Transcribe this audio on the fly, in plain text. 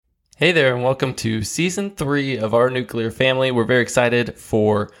Hey there, and welcome to Season 3 of Our Nuclear Family. We're very excited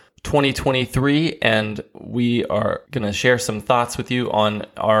for 2023, and we are going to share some thoughts with you on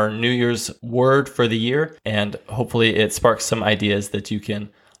our New Year's word for the year, and hopefully it sparks some ideas that you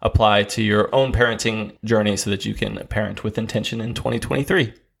can apply to your own parenting journey so that you can parent with intention in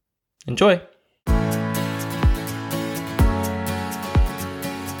 2023. Enjoy!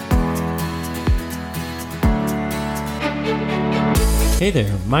 Hey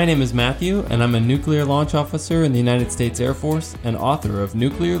there, my name is Matthew, and I'm a nuclear launch officer in the United States Air Force and author of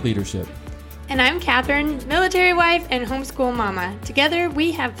Nuclear Leadership. And I'm Catherine, military wife and homeschool mama. Together,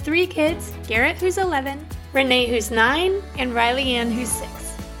 we have 3 kids, Garrett, who's 11, Renee, who's 9, and Riley Ann, who's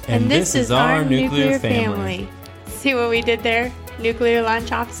 6. And this is our nuclear family. See what we did there? Nuclear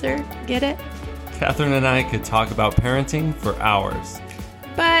launch officer, get it? Catherine and I could talk about parenting for hours.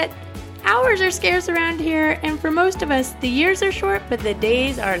 But hours are scarce around here, and for most of us, the years are short, but the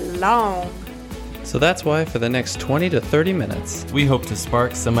days are long. So that's why for the next 20 to 30 minutes, we hope to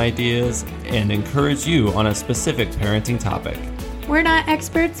spark some ideas and encourage you on a specific parenting topic. We're not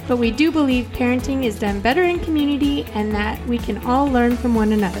experts, but we do believe parenting is done better in community and that we can all learn from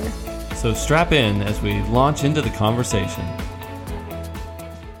one another. So strap in as we launch into the conversation.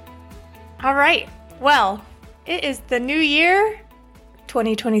 All right. Well, it is the new year,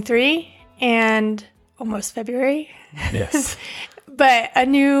 2023, and almost February. Yes. But a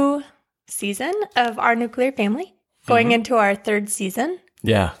new season of Our Nuclear Family, going into our 3rd season.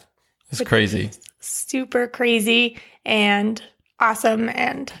 Yeah. It's crazy. Super crazy and awesome.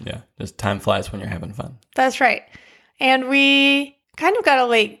 And yeah, just time flies when you're having fun. That's right. And we kind of got to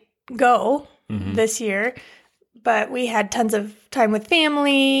let go this year, but we had tons of time with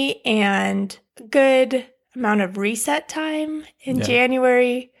family and a good amount of reset time in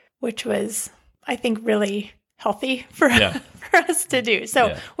January, which was, I think, really healthy for us to do.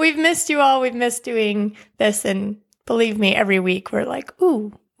 So we've missed you all. We've missed doing this. And believe me, every week we're like,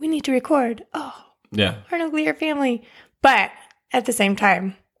 ooh, we need to record. Oh, Our Nuclear Family. But at the same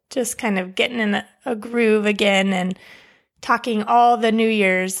time, just kind of getting in a groove again and talking all the New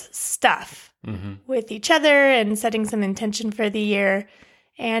Year's stuff with each other and setting some intention for the year.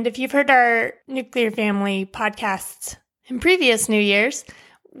 And if you've heard our Nuclear Family podcasts in previous New Year's,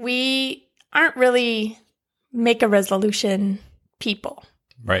 we aren't really make a resolution people.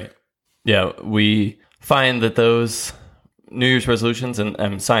 Right. Yeah, we find that those New Year's resolutions,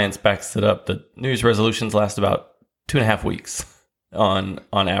 and science backs it up, that New Year's resolutions last about 2.5 weeks on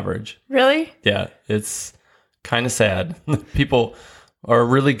average. Really? Yeah, it's kind of sad. People are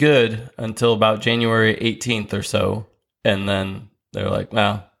really good until about January 18th or so, and then they're like,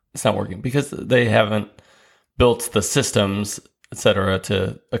 well, it's not working because they haven't built the systems, etc.,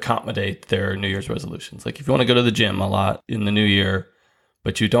 to accommodate their New Year's resolutions. Like if you want to go to the gym a lot in the new year,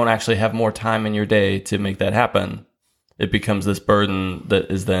 but you don't actually have more time in your day to make that happen, it becomes this burden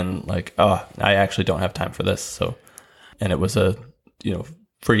that is then like, oh, I actually don't have time for this. So, and it was a,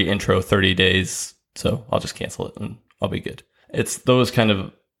 free intro 30 days. So I'll just cancel it and I'll be good. It's those kind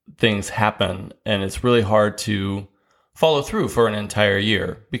of things happen, and it's really hard to follow through for an entire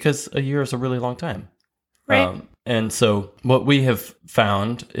year because a year is a really long time. Right. And so what we have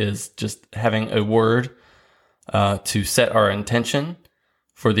found is just having a word to set our intention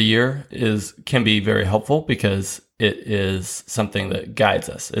for the year can be very helpful because it is something that guides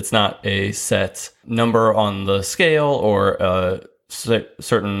us. It's not a set number on the scale or a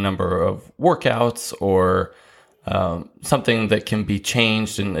certain number of workouts or something that can be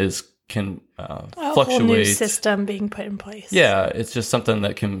changed and can fluctuate. A whole new system being put in place. Yeah, it's just something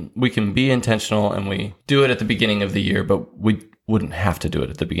that we can be intentional, and we do it at the beginning of the year, but we wouldn't have to do it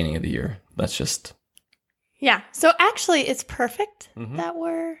at the beginning of the year. That's just... Yeah, so actually it's perfect that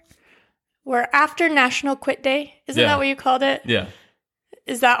we're after National Quit Day. Isn't that what you called it? Yeah.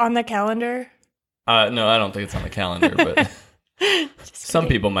 Is that on the calendar? No, I don't think it's on the calendar, but some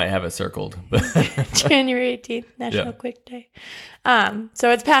people might have it circled. January 18th, National Quit Day.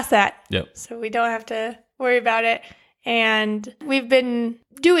 So it's past that. Yep. So we don't have to worry about it. And we've been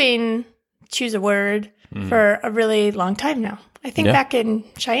doing Choose a Word for a really long time now. I think back in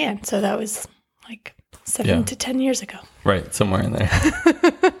Cheyenne. So that was like 7 to 10 years ago. Right, somewhere in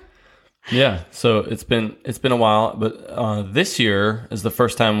there. Yeah, so it's been a while, but this year is the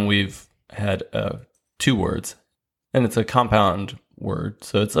first time we've had 2 words, and it's a compound word.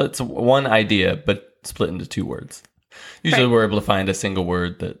 So it's one idea, but split into 2 words. Usually we're able to find a single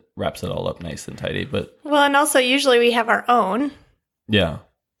word that wraps it all up nice and tidy. But well, and also usually we have our own. Yeah,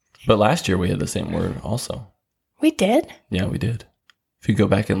 but last year we had the same word also. We did? Yeah, we did. If you go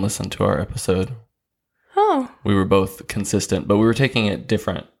back and listen to our episode, we were both consistent, but we were taking it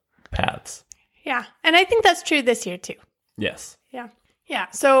different paths. Yeah. And I think that's true this year too. Yes. Yeah. Yeah.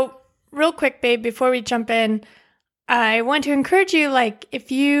 So real quick, babe, before we jump in, I want to encourage you, like,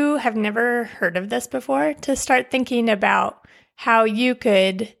 if you have never heard of this before, to start thinking about how you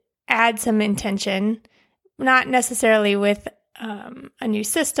could add some intention, not necessarily with a new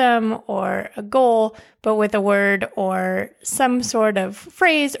system or a goal, but with a word or some sort of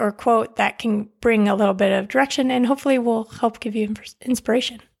phrase or quote that can bring a little bit of direction and hopefully will help give you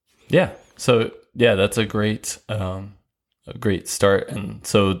inspiration. Yeah. So yeah, that's a great start. And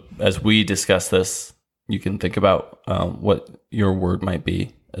so as we discuss this, you can think about what your word might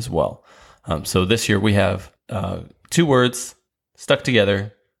be as well. So this year we have 2 words stuck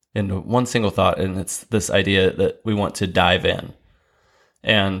together into one single thought, and it's this idea that we want to dive in.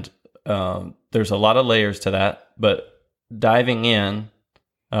 And there's a lot of layers to that, but diving in,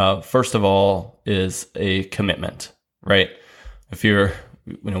 first of all, is a commitment, right? If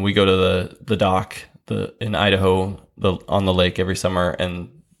we go to the dock in Idaho, on the lake every summer, and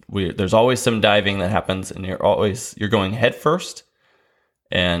there's always some diving that happens, and you're going head first,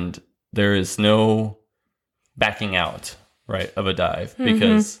 and there is no backing out, right, of a dive,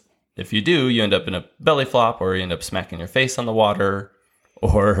 because if you do, you end up in a belly flop, or you end up smacking your face on the water,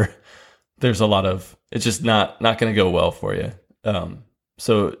 or there's a lot of, it's just not going to go well for you.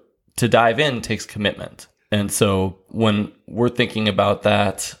 So to dive in takes commitment. And so when we're thinking about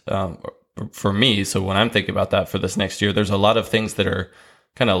that, for me, so when I'm thinking about that for this next year, there's a lot of things that are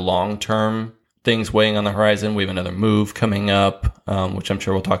kind of long-term things weighing on the horizon. We have another move coming up, which I'm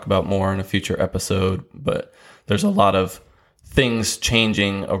sure we'll talk about more in a future episode, but there's a lot of things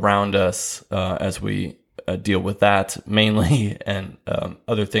changing around us as we deal with that mainly, and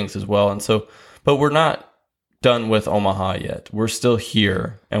other things as well. And so, but we're not done with Omaha yet. We're still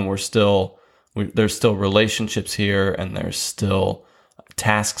here, and there's still relationships here, and there's still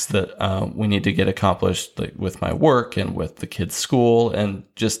tasks that we need to get accomplished, like with my work and with the kids' school, and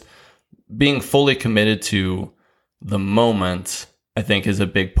just being fully committed to the moment, I think, is a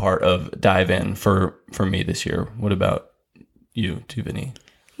big part of dive in for me this year. What about you, Tuvani?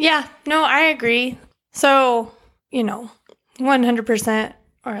 Yeah, no, I agree. So, 100%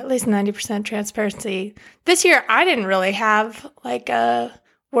 or at least 90% transparency. This year, I didn't really have like a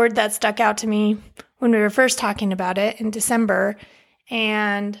word that stuck out to me when we were first talking about it in December.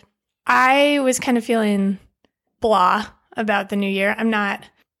 And I was kind of feeling blah about the new year. I'm not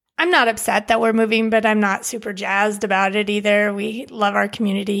upset that we're moving, but I'm not super jazzed about it either. We love our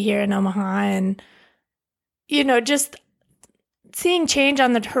community here in Omaha, and, just seeing change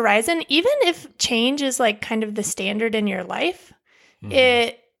on the horizon, even if change is like kind of the standard in your life,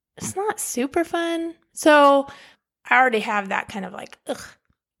 it's not super fun. So I already have that kind of like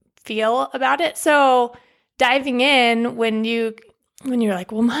feel about it. So diving in, when you're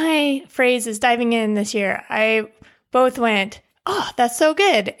like, well, my phrase is diving in this year, I both went, oh, that's so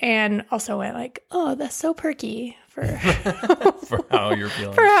good, and also went like, oh, that's so perky for for how you're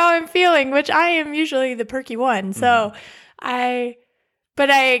feeling, for how I'm feeling, which I am usually the perky one. So I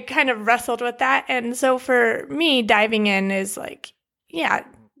kind of wrestled with that. And so for me, diving in is like,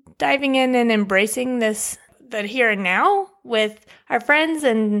 diving in and embracing the here and now with our friends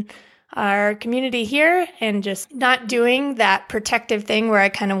and our community here, and just not doing that protective thing where I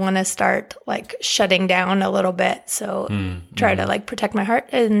kind of want to start like shutting down a little bit. So try to like protect my heart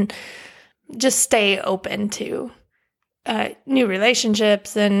and just stay open to new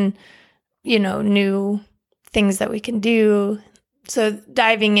relationships and, new things that we can do. So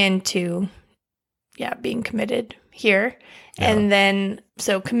diving into, being committed here. Yeah. And then,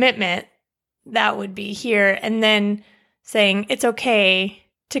 so commitment, that would be here. And then saying it's okay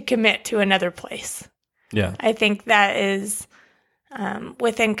to commit to another place. Yeah. I think that is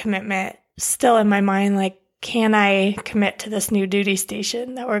within commitment still in my mind, like, can I commit to this new duty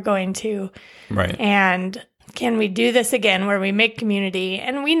station that we're going to? Right. And can we do this again where we make community?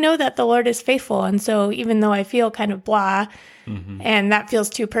 And we know that the Lord is faithful. And so even though I feel kind of blah and that feels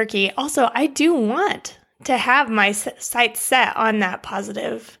too perky, also I do want to have my sights set on that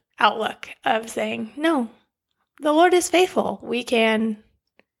positive outlook of saying, no, the Lord is faithful. We can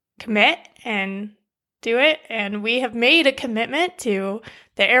commit and do it. And we have made a commitment to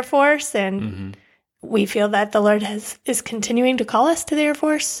the Air Force, and we feel that the Lord is continuing to call us to the Air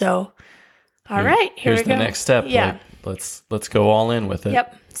Force. So, all right, here we go. Here's the next step. Yeah. Like, let's go all in with it.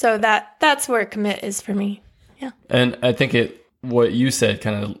 Yep. So that's where commit is for me. Yeah. And I think what you said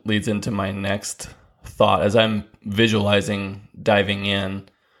kind of leads into my next thought as I'm visualizing diving in.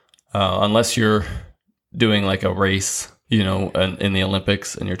 Unless you're doing like a race, in the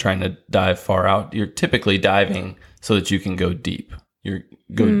Olympics, and you're trying to dive far out, you're typically diving so that you can go deep. you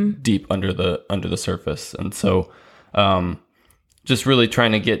go deep under the surface. And so just really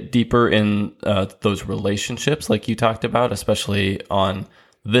trying to get deeper in those relationships like you talked about, especially on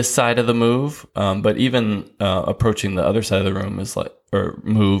this side of the move, but even approaching the other side of the room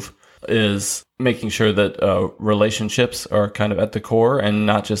is making sure that relationships are kind of at the core and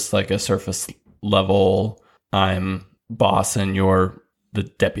not just like a surface level, I'm boss and you're the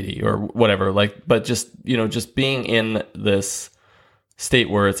deputy or whatever, like, but just, just being in this state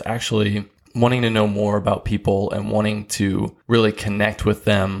where it's actually wanting to know more about people and wanting to really connect with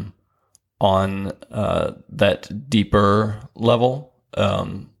them on that deeper level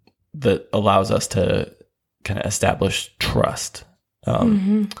that allows us to kind of establish trust.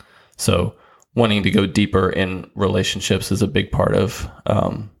 So wanting to go deeper in relationships is a big part of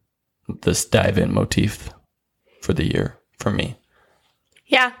this dive in motif for the year for me.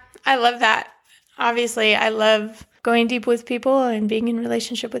 Yeah, I love that. Obviously, I love going deep with people and being in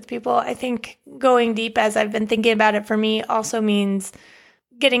relationship with people. I think going deep, as I've been thinking about it, for me also means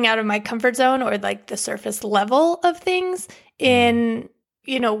getting out of my comfort zone or like the surface level of things in,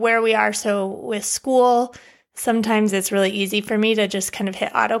 where we are. So with school, sometimes it's really easy for me to just kind of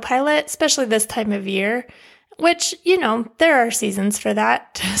hit autopilot, especially this time of year, which, there are seasons for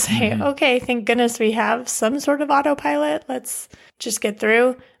that to say, okay, thank goodness we have some sort of autopilot. Let's just get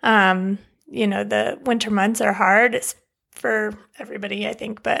through. The winter months are hard for everybody, I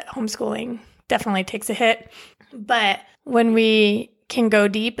think, but homeschooling definitely takes a hit. But when we can go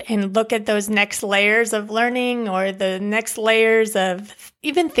deep and look at those next layers of learning or the next layers of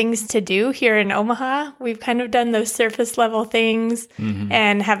even things to do here in Omaha, we've kind of done those surface level things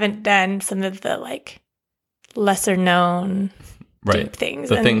and haven't done some of the like lesser known deep things.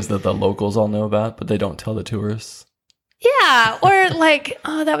 The things that the locals all know about, but they don't tell the tourists. Yeah. Or like,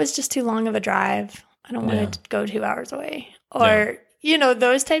 oh, that was just too long of a drive. I don't want to go 2 hours away. Or,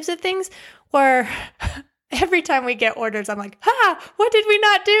 those types of things. Or every time we get orders, I'm like, what did we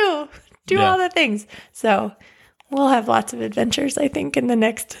not do? All the things. So we'll have lots of adventures, I think, in the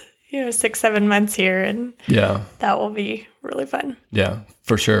next, 6-7 months here. And that will be really fun. Yeah,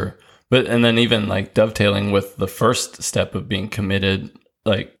 for sure. And then even like dovetailing with the first step of being committed,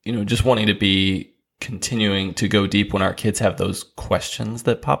 like, just wanting to be continuing to go deep when our kids have those questions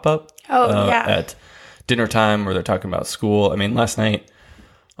that pop up at dinner time or they're talking about school. I mean, last night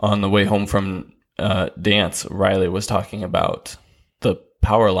on the way home from dance, Riley was talking about the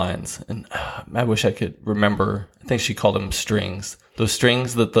power lines, and I wish I could remember. I think she called them strings. Those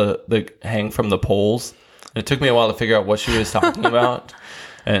strings that hang from the poles. And it took me a while to figure out what she was talking about,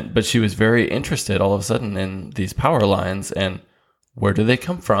 but she was very interested all of a sudden in these power lines and where do they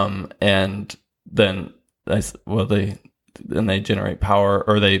come from, and then they generate power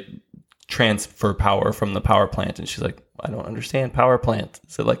or they transfer power from the power plant. And she's like, I don't understand power plant.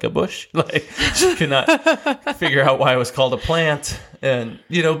 Is it like a bush? Like she could not figure out why it was called a plant. And,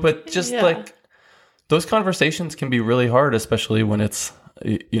 but just like those conversations can be really hard, especially when it's,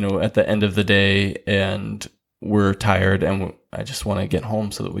 at the end of the day and we're tired and I just want to get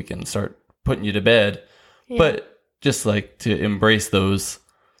home so that we can start putting you to bed. Yeah. But just like to embrace those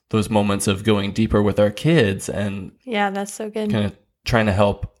moments of going deeper with our kids and that's so good. Kind of trying to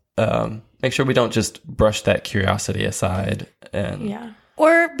help make sure we don't just brush that curiosity aside.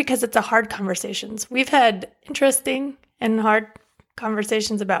 Or because it's a hard conversations. We've had interesting and hard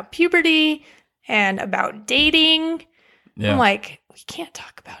conversations about puberty and about dating. I'm like, we can't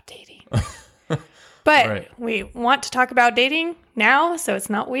talk about dating. But we want to talk about dating now, so it's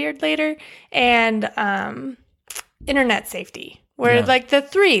not weird later. And internet safety. We're like the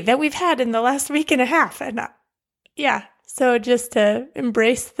 3 that we've had in the last week and a half. And so just to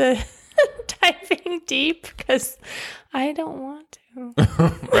embrace the diving deep because I don't want to.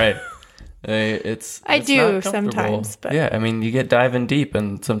 Right. I do sometimes. But I mean, you get diving deep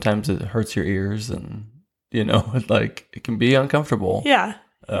and sometimes it hurts your ears and, like it can be uncomfortable. Yeah.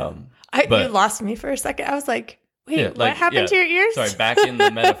 You lost me for a second. I was like, wait, what happened to your ears? Sorry, back in the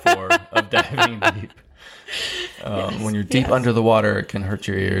metaphor of diving deep. When you're deep under the water, it can hurt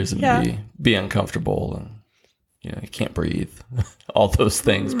your ears and be uncomfortable, and you can't breathe. All those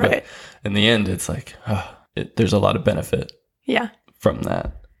things, but in the end, it's like there's a lot of benefit. From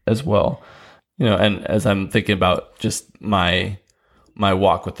that as well, And as I'm thinking about just my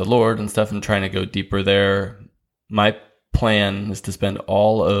walk with the Lord and stuff, and trying to go deeper there, my plan is to spend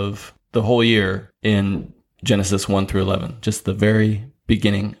all of the whole year in Genesis 1-11, just the very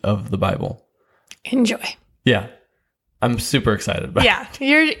beginning of the Bible. Enjoy. Yeah. I'm super excited about it.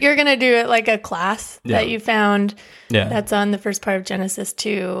 You're going to do it like a class that you found that's on the first part of Genesis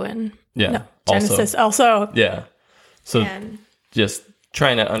 2 and Genesis also. Yeah. So just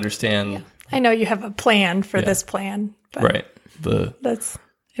trying to understand. Yeah. I know you have a plan for this plan. But right. The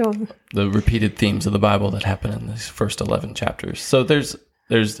repeated themes of the Bible that happen in these first 11 chapters. So there's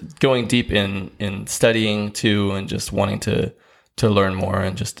going deep in studying too, and just wanting to learn more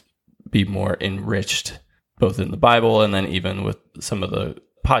and just be more enriched, both in the Bible and then even with some of the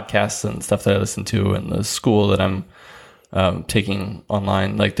podcasts and stuff that I listen to and the school that I'm taking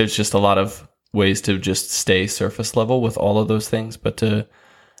online. Like there's just a lot of ways to just stay surface level with all of those things, but to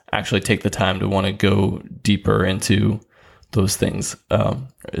actually take the time to want to go deeper into those things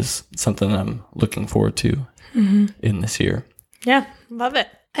is something I'm looking forward to in this year. Yeah, love it.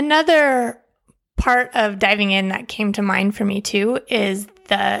 Another part of diving in that came to mind for me too is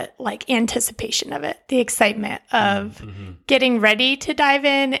the anticipation of it, the excitement of getting ready to dive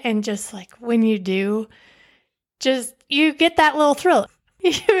in, and just like when you do, just you get that little thrill.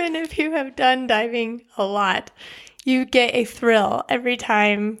 Even if you have done diving a lot, you get a thrill every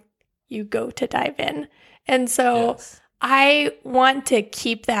time you go to dive in. And so I want to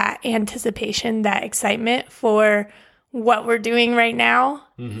keep that anticipation, that excitement for what we're doing right now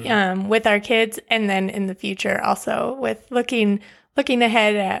with our kids, and then in the future also with looking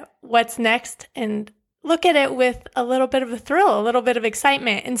ahead at what's next, and look at it with a little bit of a thrill, a little bit of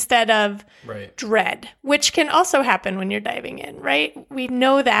excitement instead of dread, which can also happen when you're diving in, right? We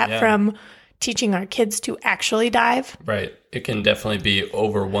know that from teaching our kids to actually dive. Right. It can definitely be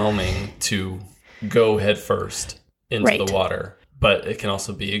overwhelming to go head first into the water, but it can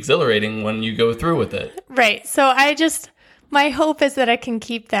also be exhilarating when you go through with it. Right. So my hope is that I can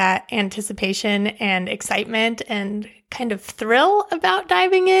keep that anticipation and excitement and kind of thrill about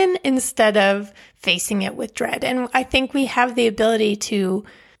diving in instead of facing it with dread. And I think we have the ability to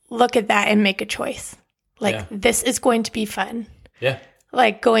look at that and make a choice. This is going to be fun. Yeah.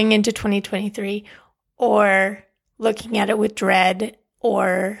 Like going into 2023, or looking at it with dread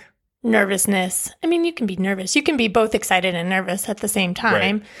or nervousness. I mean, you can be nervous. You can be both excited and nervous at the same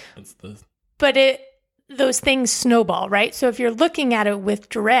time. Right. But those things snowball, right? So if you're looking at it with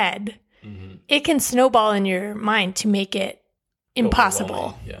dread, it can snowball in your mind to make it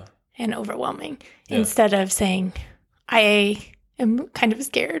impossible and overwhelming. Instead of saying, I am kind of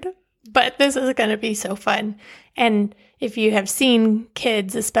scared, but this is going to be so fun. And if you have seen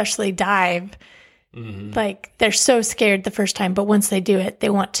kids especially dive, like they're so scared the first time, but once they do it, they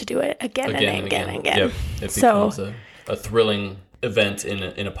want to do it again and again. Yep. It becomes a thrilling event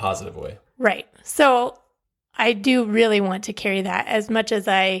in a positive way. Right. So I do really want to carry that. As much as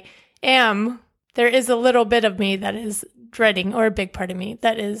I am, there is a little bit of me that is dreading, or a big part of me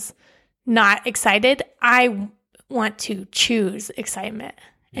that is not excited. I want to choose excitement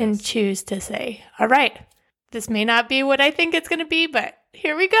and choose to say, all right, this may not be what I think it's going to be, but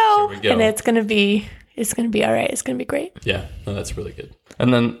here we go. And it's going to be all right. It's going to be great. Yeah, no, that's really good.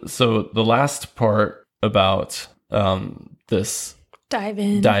 And then, so the last part about this dive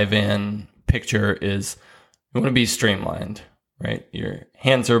in picture is you want to be streamlined, right? Your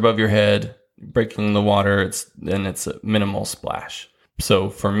hands are above your head, breaking the water. It's a minimal splash. So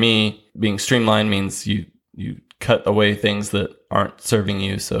for me, being streamlined means you cut away things that aren't serving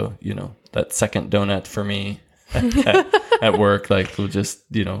you. So, that second donut for me at work, like we'll just,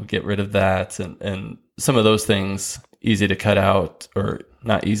 get rid of that. And some of those things easy to cut out, or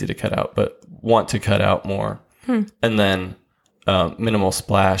not easy to cut out, but want to cut out more. And then minimal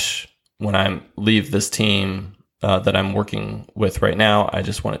splash. When I leave this team that I'm working with right now, I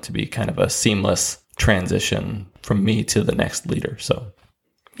just want it to be kind of a seamless transition from me to the next leader. So,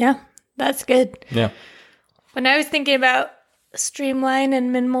 yeah, that's good. Yeah. When I was thinking about streamline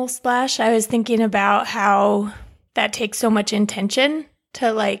and minimal splash, I was thinking about how that takes so much intention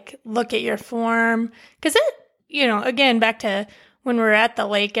to look at your form. Because again, back to when we're at the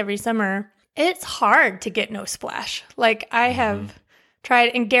lake every summer, it's hard to get no splash. I have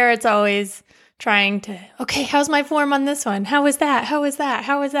tried, and Garrett's always trying to, okay, how's my form on this one? How is that? How is that?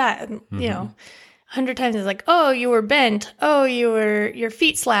 How is that? And, 100 times it's like, oh, you were bent. Oh, your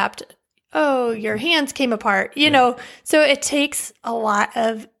feet slapped. Oh, your hands came apart. So it takes a lot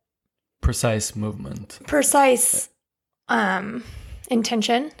of precise movement, precise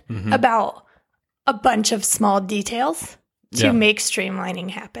intention about a bunch of small details to make streamlining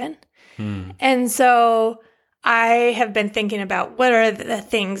happen. And so I have been thinking about what are the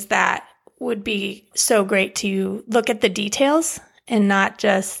things that would be so great to look at the details and not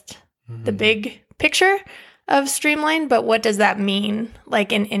just the big picture of streamline, but what does that mean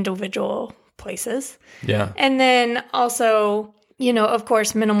in individual places? Yeah. And then also, of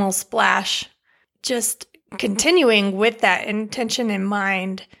course, minimal splash, just continuing with that intention in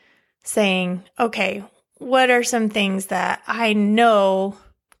mind, saying, okay, what are some things that I know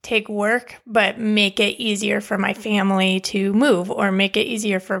take work, but make it easier for my family to move, or make it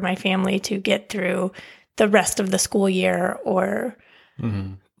easier for my family to get through the rest of the school year, or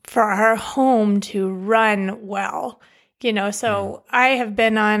for our home to run well, so I have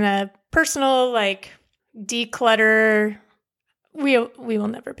been on a personal, declutter. We will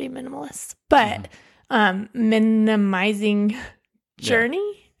never be minimalists, but minimizing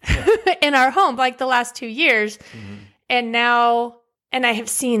journey in our home, like the last 2 years. And now, and I have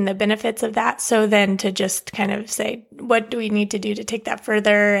seen the benefits of that. So then to just kind of say, what do we need to do to take that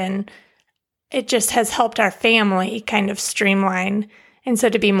further? And it just has helped our family kind of streamline. And so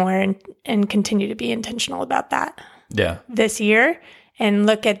to be more and continue to be intentional about that this year, and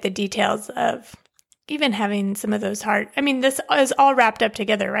look at the details of even having some of those this is all wrapped up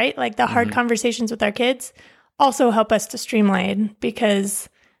together, right? Like the hard conversations with our kids also help us to streamline, because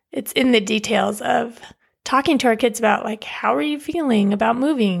it's in the details of talking to our kids about, how are you feeling about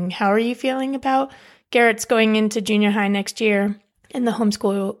moving? How are you feeling about Garrett's going into junior high next year? In the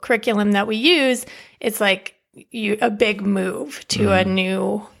homeschool curriculum that we use, it's a big move to a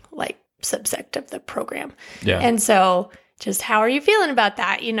new subsect of the program. Yeah. And so just how are you feeling about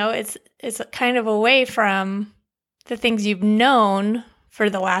that? It's kind of away from the things you've known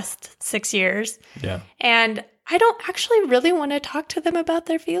for the last 6 years. Yeah. And I don't actually really want to talk to them about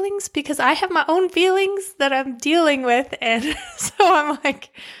their feelings, because I have my own feelings that I'm dealing with. And so I'm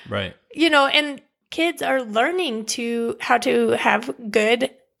right. And kids are learning how to have good,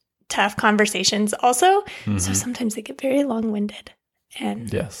 tough conversations also. So sometimes they get very long-winded.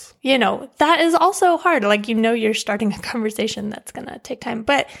 And, yes, that is also hard. You're starting a conversation that's going to take time,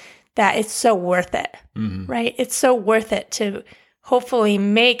 but that is so worth it, right? It's so worth it to hopefully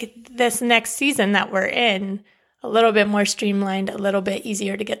make this next season that we're in a little bit more streamlined, a little bit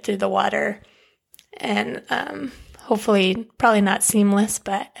easier to get through the water, and hopefully probably not seamless,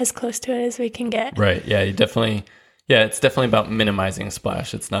 but as close to it as we can get. Right. Yeah, it's definitely about minimizing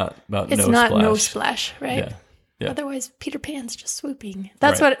splash. It's not about no splash. It's not no splash, right? Yeah. Yeah. Otherwise, Peter Pan's just swooping.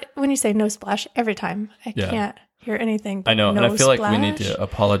 That's when you say no splash, every time I can't hear anything. I know, and I feel like we need to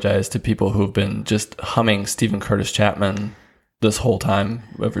apologize to people who've been just humming Stephen Curtis Chapman this whole time,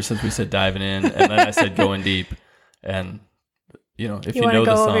 ever since we said diving in, and then I said going deep. And if you know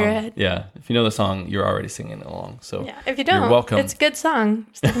the song, if you know the song, you're already singing along. So if you don't, you're welcome. It's a good song,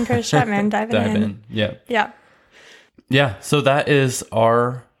 Stephen Curtis Chapman, diving in. Yeah. So that is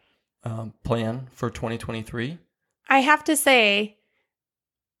our plan for 2023. I have to say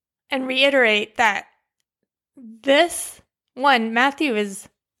and reiterate that Matthew is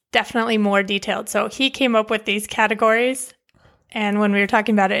definitely more detailed. So he came up with these categories. And when we were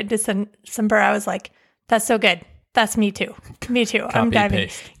talking about it in December, I was like, that's so good. That's me too. Me too. I'm diving.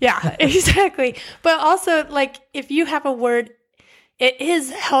 Paste. Yeah, exactly. But also, if you have a word, it is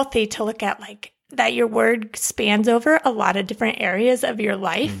healthy to look at that your word spans over a lot of different areas of your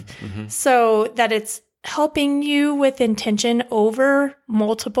life, so that it's helping you with intention over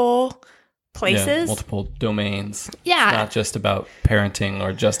multiple places, multiple domains. Yeah. It's not just about parenting,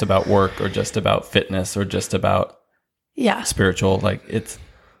 or just about work, or just about fitness, or just about spiritual. It's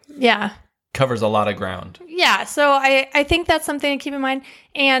covers a lot of ground. Yeah. So I think that's something to keep in mind.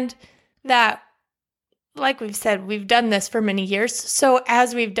 And that, like we've said, we've done this for many years. So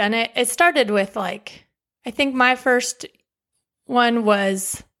as we've done it, it started with I think my first one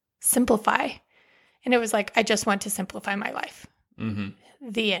was simplify. And it was I just want to simplify my life.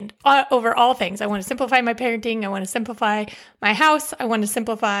 The end. Over all things. I want to simplify my parenting. I want to simplify my house. I want to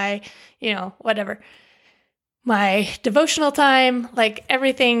simplify, whatever. My devotional time,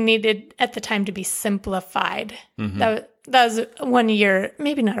 everything needed at the time to be simplified. That was 1 year,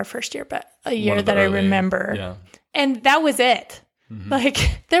 maybe not our first year, but a year that I remember. Yeah. And that was it.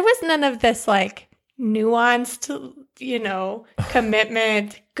 There was none of this nuanced,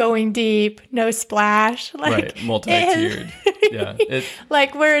 commitment, going deep, no splash. Multi-tiered.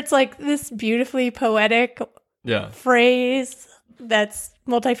 Where it's this beautifully poetic phrase that's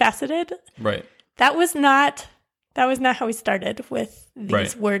multifaceted. Right. That was not how we started with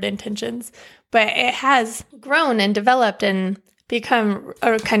these word intentions, but it has grown and developed and become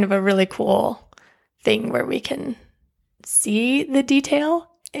a kind of a really cool thing where we can see the detail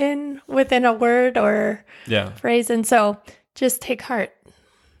within a word or phrase. And so just take heart.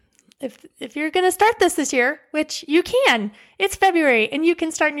 If you're going to start this year, which you can, it's February and you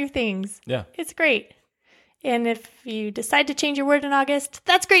can start new things. Yeah. It's great. And if you decide to change your word in August,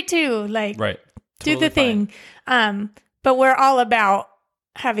 that's great too. Right. Do the thing. But we're all about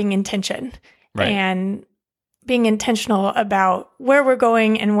having intention and being intentional about where we're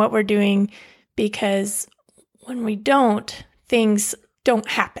going and what we're doing, because when we don't, things don't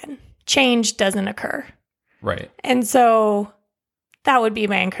happen. Change doesn't occur. Right. And so that would be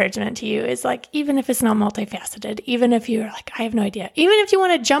my encouragement to you is like, even if it's not multifaceted, even if you're like, I have no idea, even if you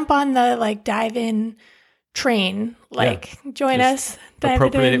want to jump on the like dive in train, like join Just us.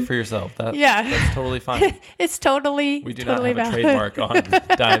 Appropriate it for yourself. That's totally fine. It's totally, we do totally not have valid. a trademark on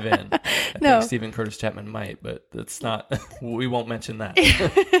dive in. I No. think Stephen Curtis Chapman might, but it's not, we won't mention that.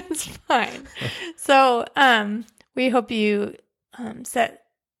 It's fine. So we hope you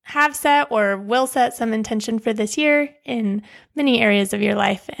have set or will set some intention for this year in many areas of your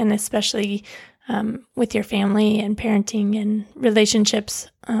life, and especially with your family and parenting and relationships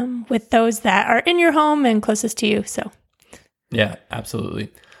with those that are in your home and closest to you. So, yeah,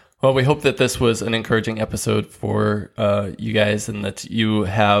 absolutely. Well, we hope that this was an encouraging episode for you guys, and that you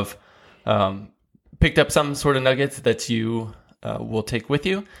have picked up some sort of nuggets that you will take with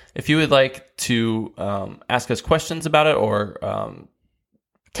you. If you would like to ask us questions about it, or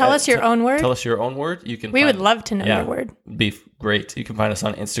tell us your own word. Tell us your own word. We would love to know your word. Be great. You can find us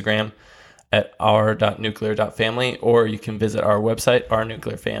on Instagram at our.nuclear.family, or you can visit our website,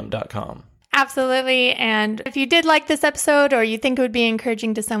 ournuclearfam.com. Absolutely. And if you did like this episode, or you think it would be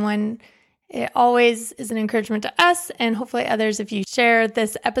encouraging to someone, it always is an encouragement to us and hopefully others if you share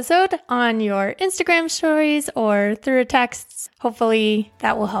this episode on your Instagram stories or through a text. Hopefully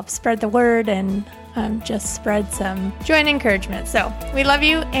that will help spread the word and just spread some joy and encouragement. So we love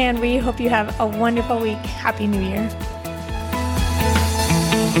you, and we hope you have a wonderful week. Happy New Year.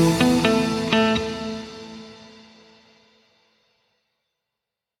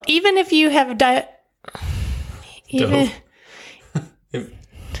 Even if you have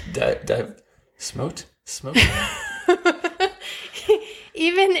Smoked?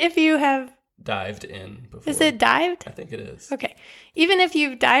 Even if you have dived in before. Is it dived? I think it is. Okay. Even if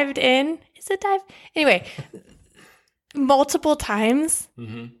you've dived in, is it dive? Anyway, multiple times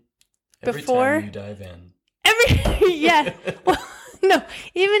Every before time you dive in. Yeah. Well, no,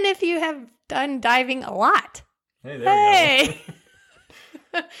 even if you have done diving a lot. Hey, there we go.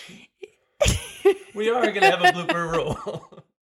 We are going to have a blooper roll.